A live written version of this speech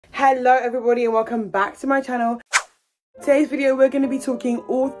Hello everybody and welcome back to my channel. Today's video we're going to be talking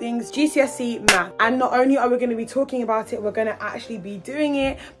all things GCSE math, and not only are we going to be talking about it, we're going to actually be doing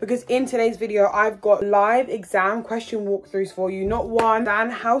it, because in today's video I've got live exam question walkthroughs for you, not one,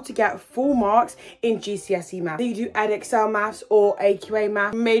 and how to get full marks in GCSE math. So you do Edexcel maths or Aqa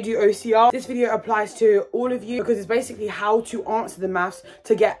maths, you may do OCR. This video applies to all of you because it's basically how to answer the maths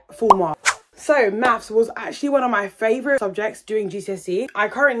to get full marks. So maths was actually one of my favourite subjects during GCSE. I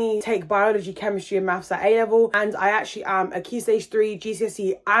currently take biology, chemistry and maths at A-level, and I actually am a Key Stage 3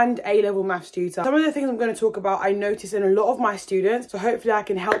 GCSE and A-level maths tutor. Some of the things I'm going to talk about I notice in a lot of my students, so hopefully I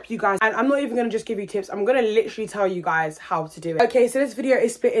can help you guys. And I'm not even going to just give you tips, I'm going to literally tell you guys how to do it. Okay, so this video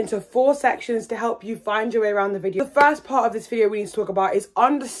is split into 4 sections to help you find your way around the video. The first part of this video we need to talk about is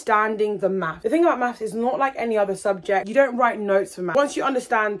understanding the math. The thing about maths is not like any other subject. You don't write notes for maths. Once you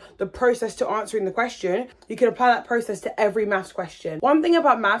understand the process to answering the question, you can apply that process to every maths question. One thing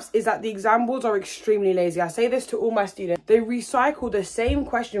about maths is that the exam boards are extremely lazy. I say this to all my students. They recycle the same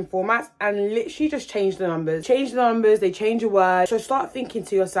question formats and literally just change the numbers. They change a word. So start thinking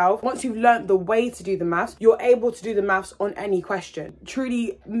to yourself, once you've learned the way to do the maths, you're able to do the maths on any question.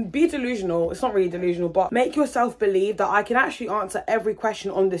 Truly be delusional. It's not really delusional, but make yourself believe that I can actually answer every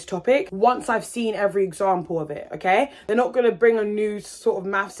question on this topic once I've seen every example of it, okay? They're not going to bring a new sort of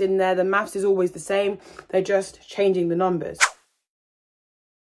maths in there. The maths is always the same, they're just changing the numbers.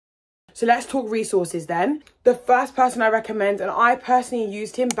 So let's talk resources then. The first person I recommend, and I personally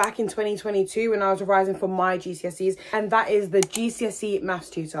used him back in 2022 when I was revising for my GCSEs, and that is the GCSE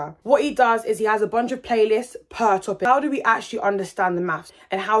Maths tutor. What he does is he has a bunch of playlists per topic. How do we actually understand the maths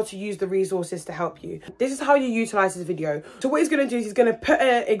and how to use the resources to help you? This is how you utilize this video. So what he's going to do is he's going to put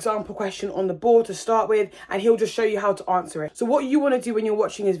an example question on the board to start with, and he'll just show you how to answer it. So what you want to do when you're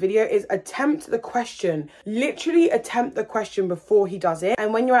watching his video is attempt the question. Literally attempt the question before he does it,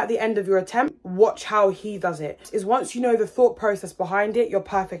 and when you're at the end of your attempt, watch how he does it. Is once you know the thought process behind it, you're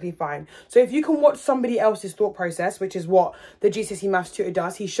perfectly fine. So if you can watch somebody else's thought process, which is what the GCSE Maths tutor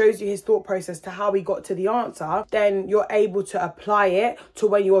does, he shows you his thought process to how he got to the answer, then you're able to apply it to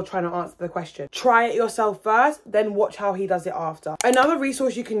when you're trying to answer the question. Try it yourself first, then watch how he does it after. Another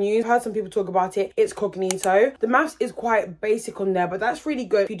resource you can use, I've heard some people talk about it, it's Cognito. The maths is quite basic on there, but that's really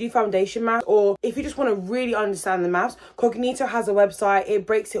good if you do foundation maths, or if you just want to really understand the maths. Cognito has a website, it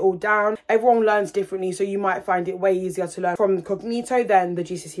breaks it all down. Everyone learns differently, so you might find it way easier to learn from Cognito than the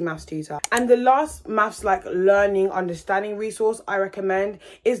GCSE Maths tutor. And the last maths like learning, understanding resource I recommend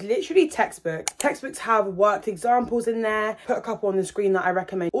is literally textbooks. Textbooks have worked examples in there. Put a couple on the screen that I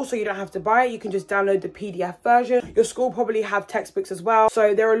recommend. Also, you don't have to buy it, you can just download the PDF version. Your school probably have textbooks as well.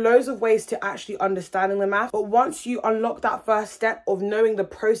 So there are loads of ways to actually understanding the math, but once you unlock that first step of knowing the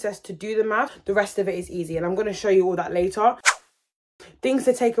process to do the math, the rest of it is easy, and I'm going to show you all that later. Things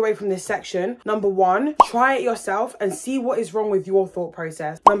to take away from this section. Number 1, try it yourself and see what is wrong with your thought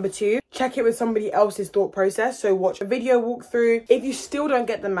process. Number 2, check it with somebody else's thought process. So watch a video walkthrough. If you still don't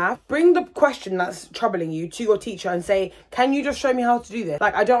get the math, bring the question that's troubling you to your teacher and say, can you just show me how to do this?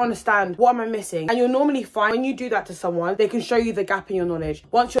 Like, I don't understand. What am I missing? And you'll normally find when you do that to someone, they can show you the gap in your knowledge.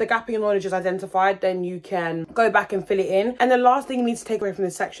 Once the gap in your knowledge is identified, then you can go back and fill it in. And the last thing you need to take away from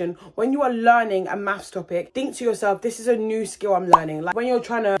this section, when you are learning a maths topic, think to yourself, this is a new skill I'm learning. Like when you're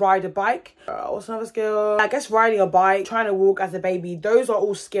trying to ride a bike, what's another skill? I guess riding a bike, trying to walk as a baby, those are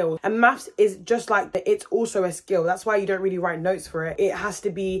all skills. And maths is just like that, it's also a skill. That's why you don't really write notes for it. It has to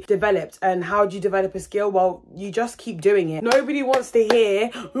be developed. And how do you develop a skill? Well, you just keep doing it. Nobody wants to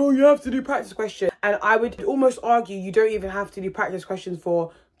hear, oh, you have to do practice questions. And I would almost argue you don't even have to do practice questions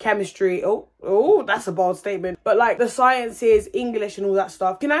for chemistry. Oh, that's a bold statement. But like the sciences, English and all that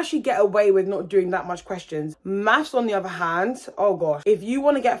stuff, you can actually get away with not doing that much questions. Maths, on the other hand, oh gosh, if you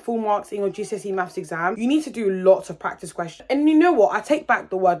want to get full marks in your GCSE maths exam, you need to do lots of practice questions. And you know what? I take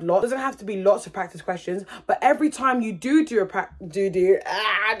back the word lot. It doesn't have to be lots of practice questions, but every time you do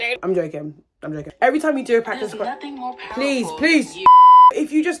I'm joking. Every time you do a practice question, please.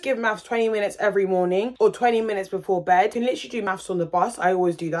 If you just give maths 20 minutes every morning or 20 minutes before bed, you can literally do maths on the bus. I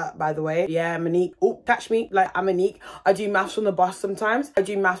always do that, by the way. Yeah, Monique. Oh, catch me. Like, I'm Monique. I do maths on the bus sometimes. I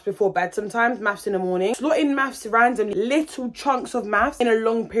do maths before bed sometimes. Maths in the morning. Slot in maths randomly. Little chunks of maths in a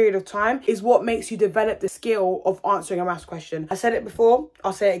long period of time is what makes you develop the skill of answering a maths question. I said it before.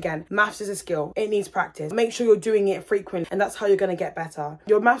 I'll say it again. Maths is a skill. It needs practice. Make sure you're doing it frequently, and that's how you're going to get better.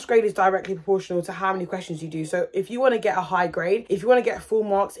 Your maths grade is directly proportional to how many questions you do. So if you want to get a high grade, if you want to get full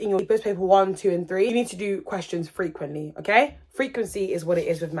marks in your post paper 1, 2 and 3, you need to do questions frequently, okay? Frequency is what it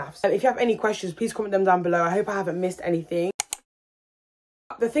is with maths. If you have any questions, please comment them down below. I hope I haven't missed anything.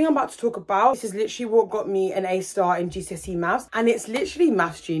 the thing I'm about to talk about, this is literally what got me an A star in GCSE Maths, and it's literally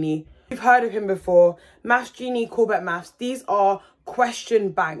Maths Genie. You've heard of him before. Maths Genie, Corbett Maths. These are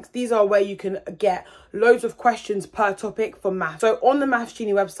question banks. These are where you can get loads of questions per topic for math. So on the Maths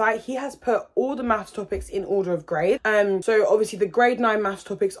Genie website, he has put all the maths topics in order of grade. So obviously the grade 9 maths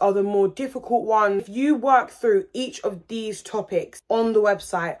topics are the more difficult ones. If you work through each of these topics on the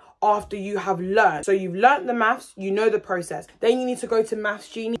website after you have learned, so you've learned the maths, you know the process, then you need to go to Maths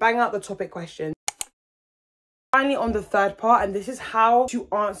Genie, bang out the topic questions. Finally, on the third part, and this is how to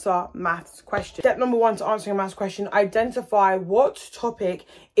answer maths questions. Step number 1 to answering a maths question: identify what topic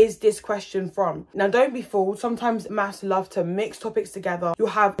is this question from. Now, don't be fooled. Sometimes maths love to mix topics together. You'll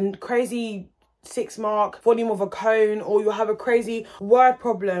have a crazy 6-mark volume of a cone, or you'll have a crazy word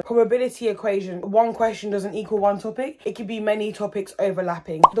problem, probability equation. One question doesn't equal one topic. It could be many topics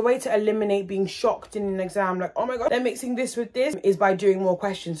overlapping. The way to eliminate being shocked in an exam, like, oh my god, they're mixing this with this, is by doing more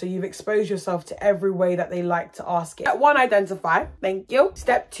questions. So you've exposed yourself to every way that they like to ask it. Step 1, identify. Thank you.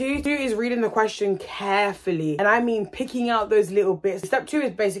 Step 2 is reading the question carefully, and I mean picking out those little bits. Step 2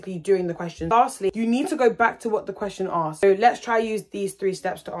 is basically doing the question. Lastly, you need to go back to what the question asked. So let's try use these 3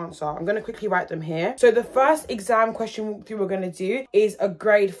 steps to answer. I'm going to quickly write them here. So the first exam question walkthrough we're going to do is a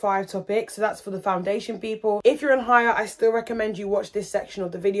grade 5 topic. So that's for the foundation people. If you're in higher, I still recommend you watch this section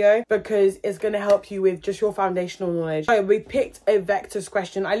of the video because it's going to help you with just your foundational knowledge. So we picked a vectors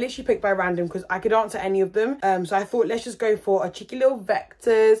question. I literally picked by random because I could answer any of them. So I thought let's just go for a cheeky little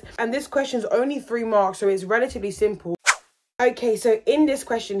vectors. And this question's only 3 marks, so it's relatively simple. Okay, so in this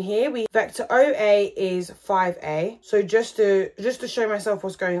question here, vector OA is 5A. So just to show myself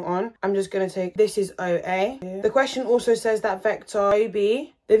what's going on, I'm just going to take, this is OA. The question also says that vector OB,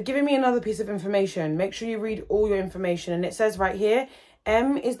 they've given me another piece of information. Make sure you read all your information. And it says right here,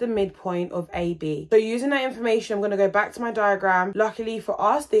 M is the midpoint of AB. So using that information, I'm going to go back to my diagram. Luckily for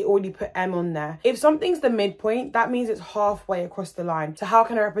us, they already put M on there. If something's the midpoint, that means it's halfway across the line. So how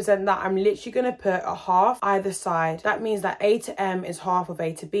can I represent that? I'm literally going to put a half either side. That means that A to M is half of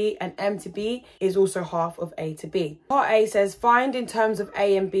A to B, and M to B is also half of A to B. Part A says find in terms of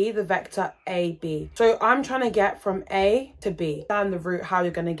A and B the vector AB. So I'm trying to get from A to B. Down the route how you're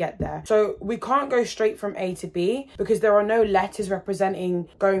going to get there. So we can't go straight from A to B because there are no letters representing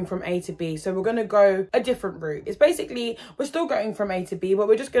going from A to B. So we're going to go a different route. It's basically, we're still going from A to B, but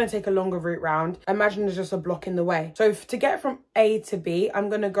we're just going to take a longer route round. Imagine there's just a block in the way. So to get from A to B, I'm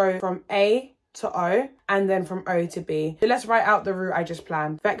going to go from A to O, and then from O to B. So let's write out the route I just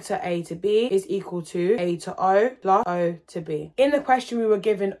planned. Vector A to B is equal to A to O plus O to B. In the question, we were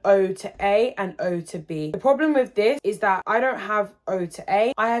given O to A and O to B. The problem with this is that I don't have O to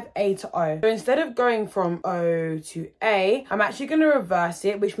A, I have A to O. So instead of going from O to A, I'm actually going to reverse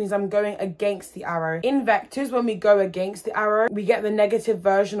it, which means I'm going against the arrow. In vectors, when we go against the arrow, we get the negative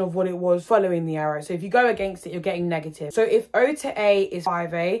version of what it was following the arrow. So if you go against it, you're getting negative. So if O to A is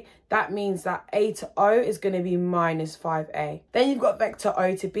 5A, that means that A to O is going to be minus 5A. Then you've got vector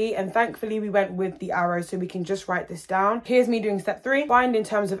O to B, and thankfully we went with the arrow, so we can just write this down. Here's me doing step 3. Find in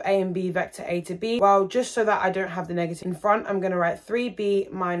terms of A and B vector A to B. Well, just so that I don't have the negative in front, I'm going to write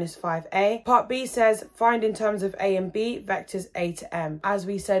 3B minus 5A. Part B says find in terms of A and B vectors A to M. As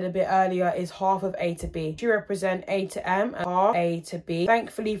we said a bit earlier, is half of A to B. To represent A to M and half A to B.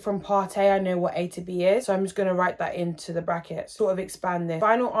 Thankfully from part A, I know what A to B is, so I'm just going to write that into the brackets. Sort of expand this.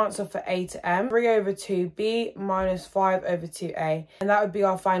 Final answer for A to M, 3 over 2B minus 5 over 2A. And that would be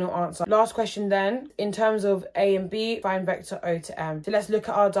our final answer. Last question then, in terms of A and B, find vector O to M. So let's look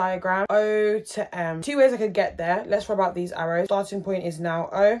at our diagram. O to M. 2 ways I could get there. Let's rub out these arrows. Starting point is now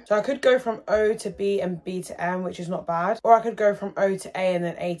O. So I could go from O to B and B to M, which is not bad. Or I could go from O to A and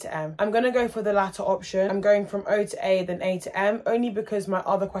then A to M. I'm going to go for the latter option. I'm going from O to A, then A to M, only because my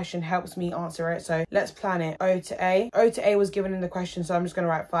other question helps me answer it. So let's plan it. O to A. O to A was given in the question, so I'm just going to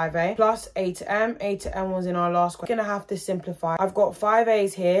write 5A. Plus A to M. A to M was in our last question. I'm going to have to simplify. I've got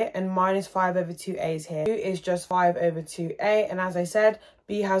 5A's here and minus 5 over 2A's here. 2 is just 5 over 2A. And as I said,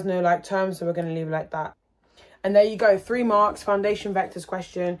 B has no like terms, so we're going to leave it like that. And there you go. 3 marks, foundation vectors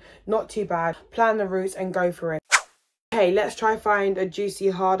question. Not too bad. Plan the routes and go for it. Okay, let's try find a juicy,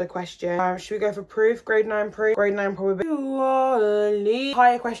 harder question. Should we go for proof? Grade 9 proof? Grade 9 probability.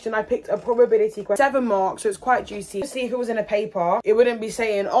 Higher question. I picked a probability question. 7 marks, so it's quite juicy. See, if it was in a paper, it wouldn't be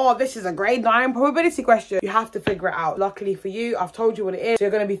saying, oh, this is a grade 9 probability question. You have to figure it out. Luckily for you, I've told you what it is. So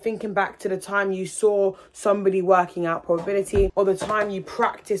you're going to be thinking back to the time you saw somebody working out probability, or the time you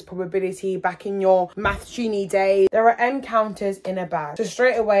practiced probability back in your Maths Genie days. There are M counters in a bag. So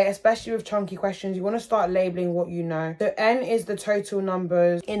straight away, especially with chunky questions, you want to start labeling what you know. So n is the total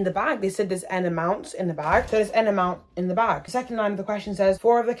numbers in the bag. They said there's n amounts in the bag, so there's n amount in the bag. The second line of the question says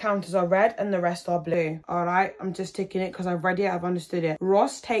 4 of the counters are red and the rest are blue. All right, I'm just ticking it because I've read it, I've understood it.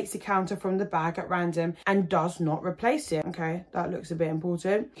 Ross takes a counter from the bag at random and does not replace it. Okay, that looks a bit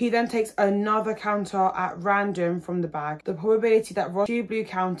important. He then takes another counter at random from the bag. The probability that Ross 2 blue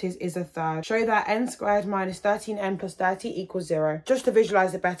counters is a third. Show that n squared minus 13n plus 30 equals 0. Just to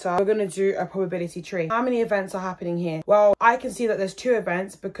visualize it better, we're going to do a probability tree. How many events are happening here? Well, I can see that there's 2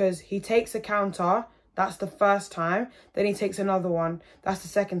 events because he takes a counter. That's the first time. Then he takes another one. That's the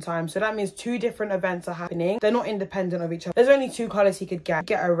second time. So that means 2 different events are happening. They're not independent of each other. There's only 2 colors he could get.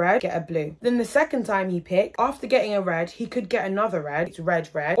 Get a red, get a blue. Then the second time he picked, after getting a red, he could get another red. It's red,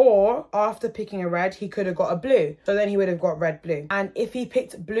 red. Or after picking a red, he could have got a blue. So then he would have got red, blue. And if he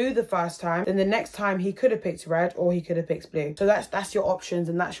picked blue the first time, then the next time he could have picked red or he could have picked blue. So that's your options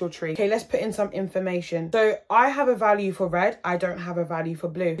and that's your tree. Okay, let's put in some information. So I have a value for red. I don't have a value for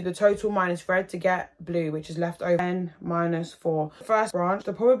blue. The total minus red to get blue, which is left over n minus 4. First branch,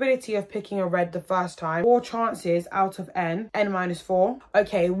 the probability of picking a red the first time, 4 chances out of n minus 4.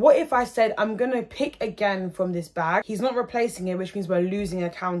 Okay, what if I said I'm gonna pick again from this bag? He's not replacing it, which means we're losing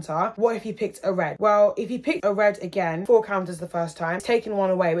a counter. What if he picked a red? Well, if he picked a red again, 4 counters the first time, taking 1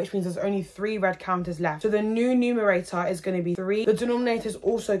 away, which means there's only 3 red counters left. So the new numerator is going to be 3. The denominator is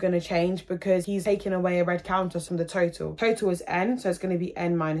also going to change because he's taking away a red counter from the total. Total is n, so it's going to be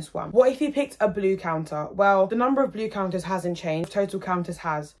n minus 1. What if he picked a blue counter? Well, the number of blue counters hasn't changed. Total counters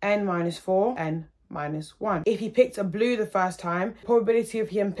has n minus 4, n minus 1. If he picked a blue the first time, probability of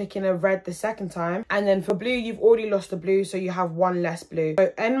him picking a red the second time, and then for blue you've already lost a blue, so you have 1 less blue.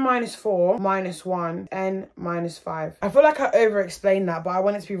 So n minus 4 minus 1, n minus 5. I feel like I over explained that, but I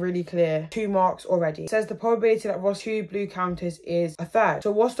want it to be really clear. 2 marks already. It says the probability that Ross 2 blue counters is a third.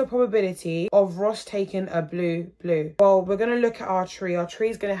 So what's the probability of Ross taking a blue? Well, we're going to look at our tree. Our tree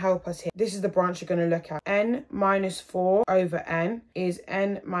is going to help us here. This is the branch you're going to look at. N minus 4 over n is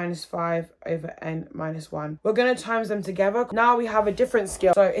n minus 5 over n minus 1. We're going to times them together. Now we have a different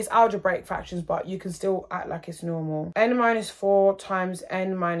skill. So it's algebraic fractions, but you can still act like it's normal. N minus 4 times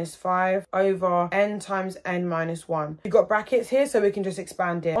n minus 5 over n times n minus 1. We've got brackets here, so we can just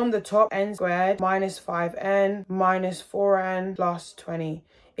expand it. On the top, n squared minus 5n minus 4n plus 20.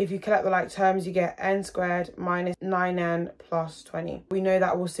 If you collect the like terms, you get n squared minus 9n plus 20. We know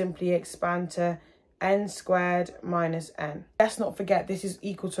that will simply expand to n squared minus n. Let's not forget this is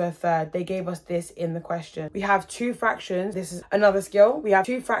equal to a third. They gave us this in the question. We have 2 fractions. This is another skill. We have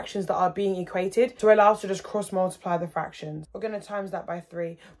 2 fractions that are being equated to allow us to just cross multiply the fractions. We're going to times that by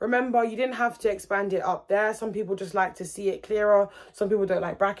 3. Remember, you didn't have to expand it up there. Some people just like to see it clearer. Some people don't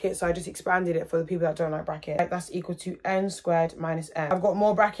like brackets, so I just expanded it for the people that don't like brackets. That's equal to n squared minus n. I've got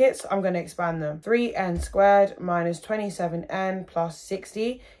more brackets. I'm going to expand them. 3n squared minus 27n plus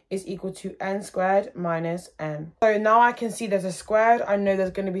 60 is equal to n squared minus n. So now I can see there's a squared. I know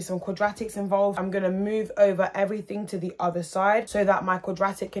there's going to be some quadratics involved. I'm going to move over everything to the other side so that my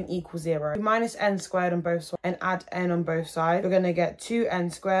quadratic can equal 0. Minus n squared on both sides and add n on both sides. We're going to get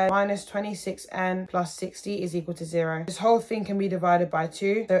 2n squared minus 26n plus 60 is equal to 0. This whole thing can be divided by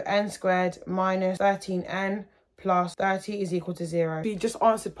 2. So n squared minus 13n plus 30 is equal to 0. We just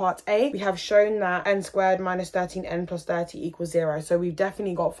answered part A. We have shown that n squared minus 13n plus 30 equals 0. So we've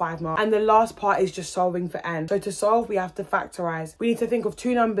definitely got 5 marks. And the last part is just solving for n. So to solve, we have to factorize. We need to think of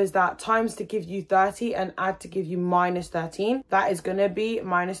 2 numbers that times to give you 30 and add to give you minus 13. That is going to be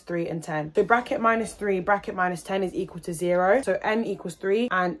minus 3 and 10. So bracket minus 3, bracket minus 10 is equal to 0. So n equals 3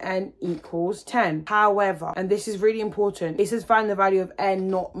 and n equals 10. However, and this is really important, it says find the value of n,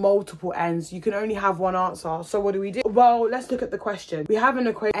 not multiple n's. You can only have one answer. So what do we do? Well, let's look at the question. We have an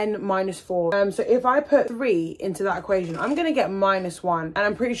equation n minus 4. So if I put 3 into that equation, I'm going to get minus 1. And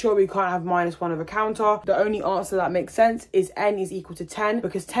I'm pretty sure we can't have minus 1 of a counter. The only answer that makes sense is n is equal to 10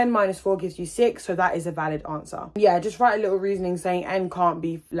 because 10 minus 4 gives you 6. So that is a valid answer. Yeah, just write a little reasoning saying n can't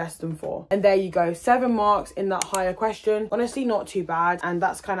be less than 4. And there you go. 7 marks in that higher question. Honestly, not too bad. And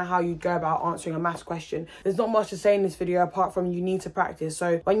that's kind of how you go about answering a maths question. There's not much to say in this video apart from you need to practice.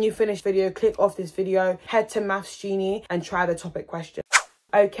 So when you finish video, click off this video, head to Maths Genie and try the topic question.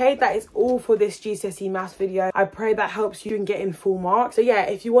 Okay, that is all for this GCSE maths video. I pray that helps you in getting full marks. So yeah,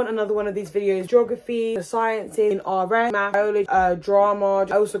 if you want another one of these videos, geography, the sciences, in RS, math, biology, drama,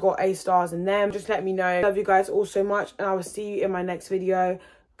 I also got A stars in them. Just let me know. Love you guys all so much and I will see you in my next video.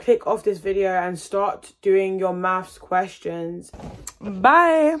 Click off this video and start doing your maths questions.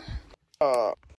 Bye.